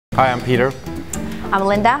Hi, I'm Peter. I'm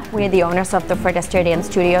Linda. We're the owners of the Astaire Dance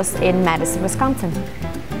Studios in Madison, Wisconsin.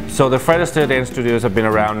 So the Astaire Dance Studios have been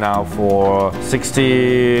around now for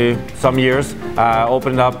 60 some years.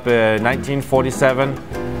 Opened up in 1947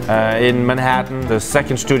 in Manhattan. The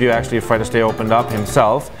second studio actually Fred Astaire opened up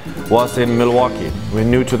himself was in Milwaukee. We're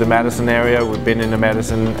new to the Madison area. We've been in the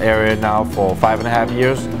Madison area now for 5.5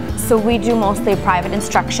 years. So we do mostly private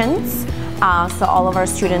instructions. So all of our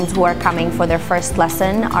students who are coming for their first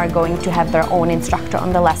lesson are going to have their own instructor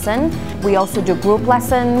on the lesson. We also do group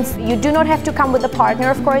lessons. You do not have to come with a partner,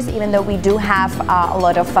 of course, even though we do have a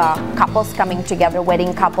lot of couples coming together,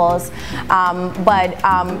 wedding couples. But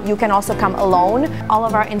you can also come alone. All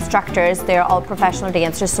of our instructors, they're all professional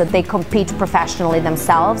dancers, so they compete professionally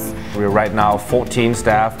themselves. We're right now 14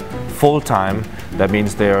 staff, full-time. That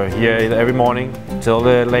means they're here every morning till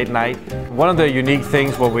the late night. One of the unique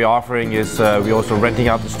things what we're offering is we're also renting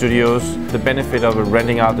out the studios. The benefit of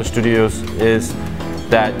renting out the studios is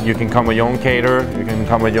that you can come with your own caterer, you can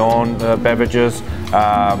come with your own beverages,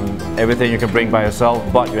 everything you can bring by yourself,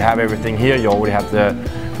 but you have everything here. You already have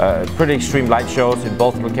the pretty extreme light shows in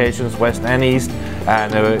both locations, west and east,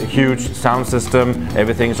 and a huge sound system.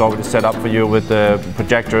 Everything's already set up for you with the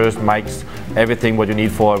projectors, mics, everything what you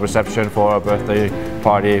need for a reception, for a birthday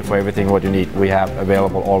party, for everything what you need, we have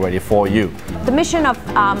available already for you. The mission of,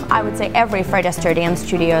 I would say, every Fred Astaire Dance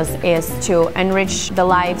Studios is to enrich the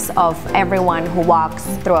lives of everyone who walks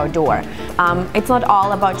through our door. It's not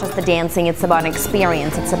all about just the dancing, it's about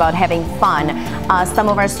experience, it's about having fun. Some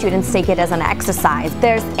of our students take it as an exercise.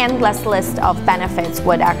 There's endless list of benefits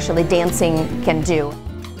what actually dancing can do.